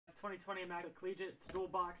2020 Immaculate Collegiate. It's a dual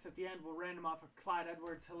box. At the end, we'll random off a Clyde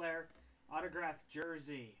Edwards-Helaire autographed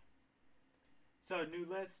jersey. So, new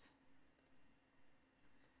list.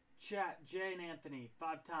 Chat, Jay and Anthony,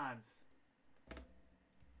 5 times.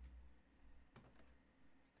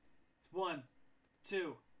 It's 1,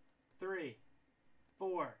 2, 3,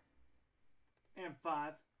 4, and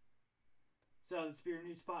 5. So, this will be your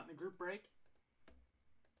new spot in the group break.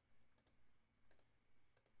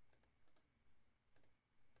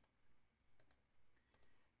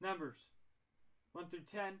 Numbers 1 through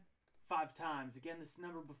 10, 5 times. Again, this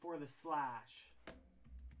number before the slash.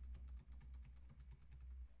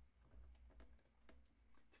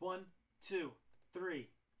 It's 1, 2, 3,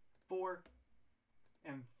 4,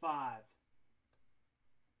 and 5.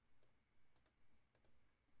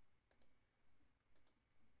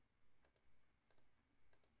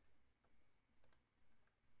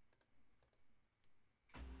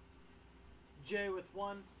 Jay with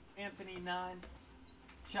 1, Anthony 9.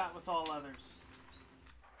 Chat with all others.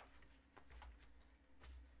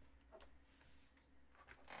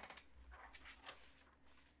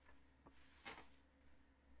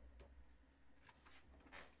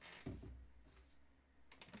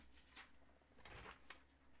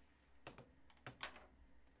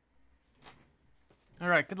 All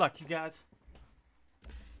right, good luck, you guys.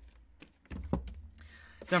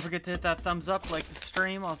 Don't forget to hit that thumbs up, like the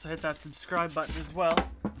stream. Also hit that subscribe button as well.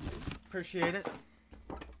 Appreciate it.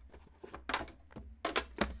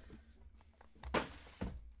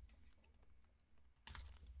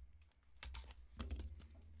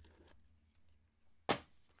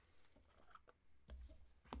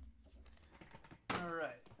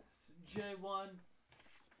 J1,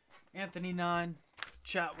 Anthony 9,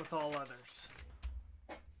 chat with all others.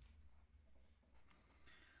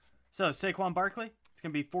 So, Saquon Barkley, it's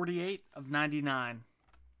going to be 48 of 99.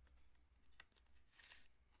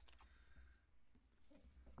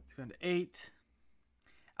 It's going to 8.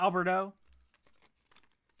 Alberto,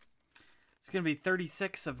 it's going to be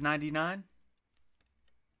 36 of 99.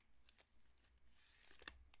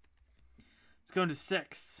 It's going to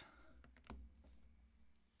 6.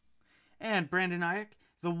 And Brandon Ayuk,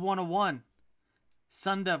 the 101.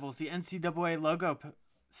 Sun Devils, the NCAA logo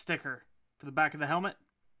sticker for the back of the helmet.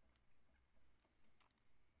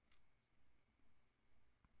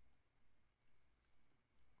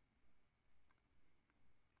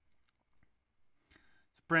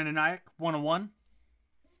 It's Brandon Ayuk, 101.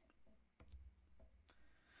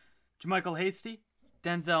 JaMychal Hasty,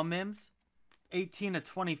 Denzel Mims, 18 of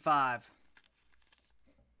 25.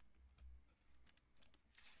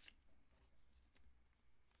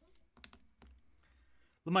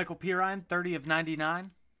 LaMichael Pirine, 30 of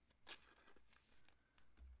 99.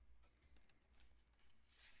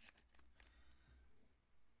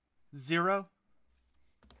 Zero.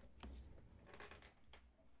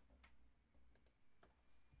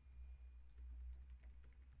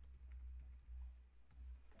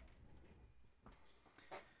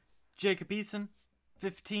 Jacob Eason,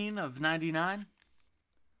 15 of 99.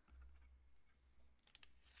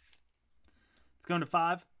 It's going to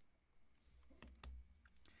 5.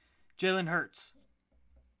 Jalen Hurts,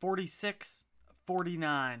 46 of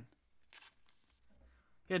 49.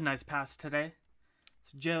 He had a nice pass today.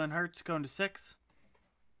 So Jalen Hurts going to 6.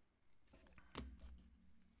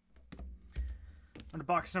 On to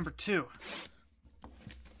box number 2.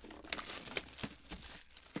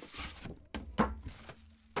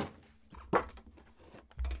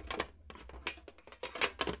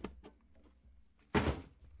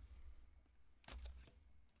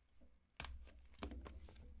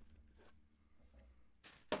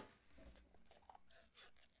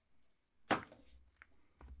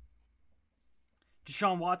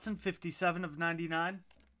 Deshaun Watson, 57 of 99.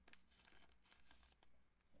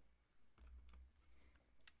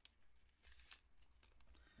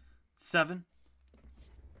 Seven.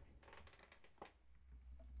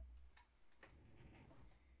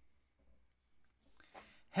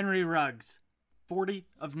 Henry Ruggs, 40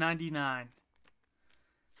 of 99.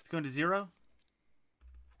 It's going to 0.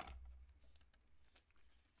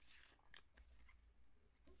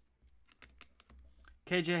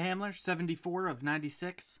 KJ Hamler, 74 of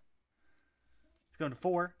 96. It's going to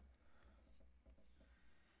 4.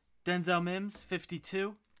 Denzel Mims,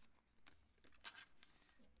 52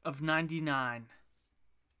 of 99.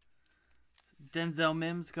 Denzel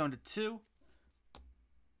Mims going to 2.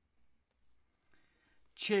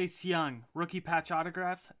 Chase Young, rookie patch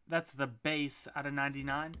autographs. That's the base out of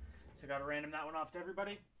 99. So got to random that one off to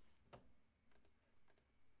everybody.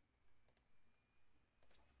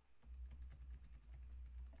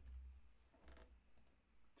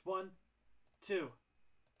 It's 1, 2,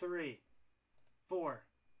 3, 4,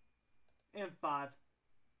 and 5.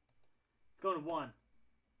 It's going to 1.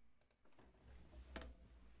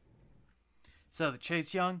 So the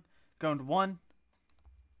Chase Young going to 1.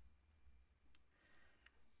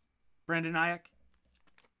 Brandon Ayuk,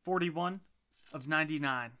 41 of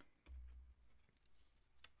 99.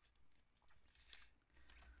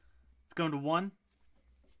 It's going to 1.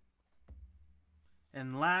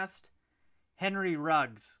 And last, Henry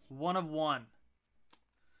Ruggs, 1 of 1.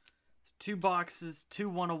 2 boxes,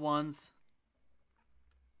 2 1-of-1s.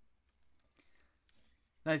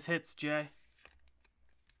 Nice hits, Jay.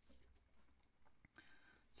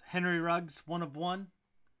 So Henry Ruggs, 1 of 1.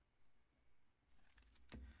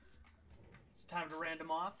 It's time to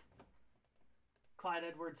random off. Clyde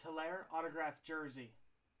Edwards-Helaire, autographed jersey.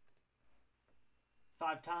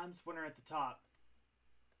 5 times, winner at the top.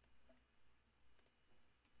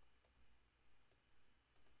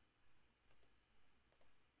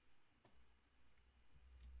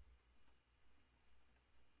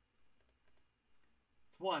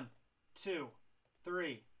 It's 1, 2,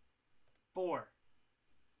 3, 4,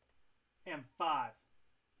 and 5.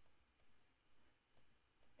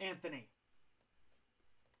 Anthony.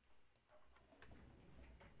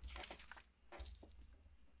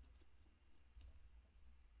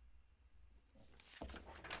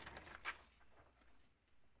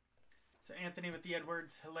 So Anthony with the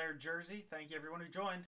Edwards-Helaire jersey. Thank you everyone who joined.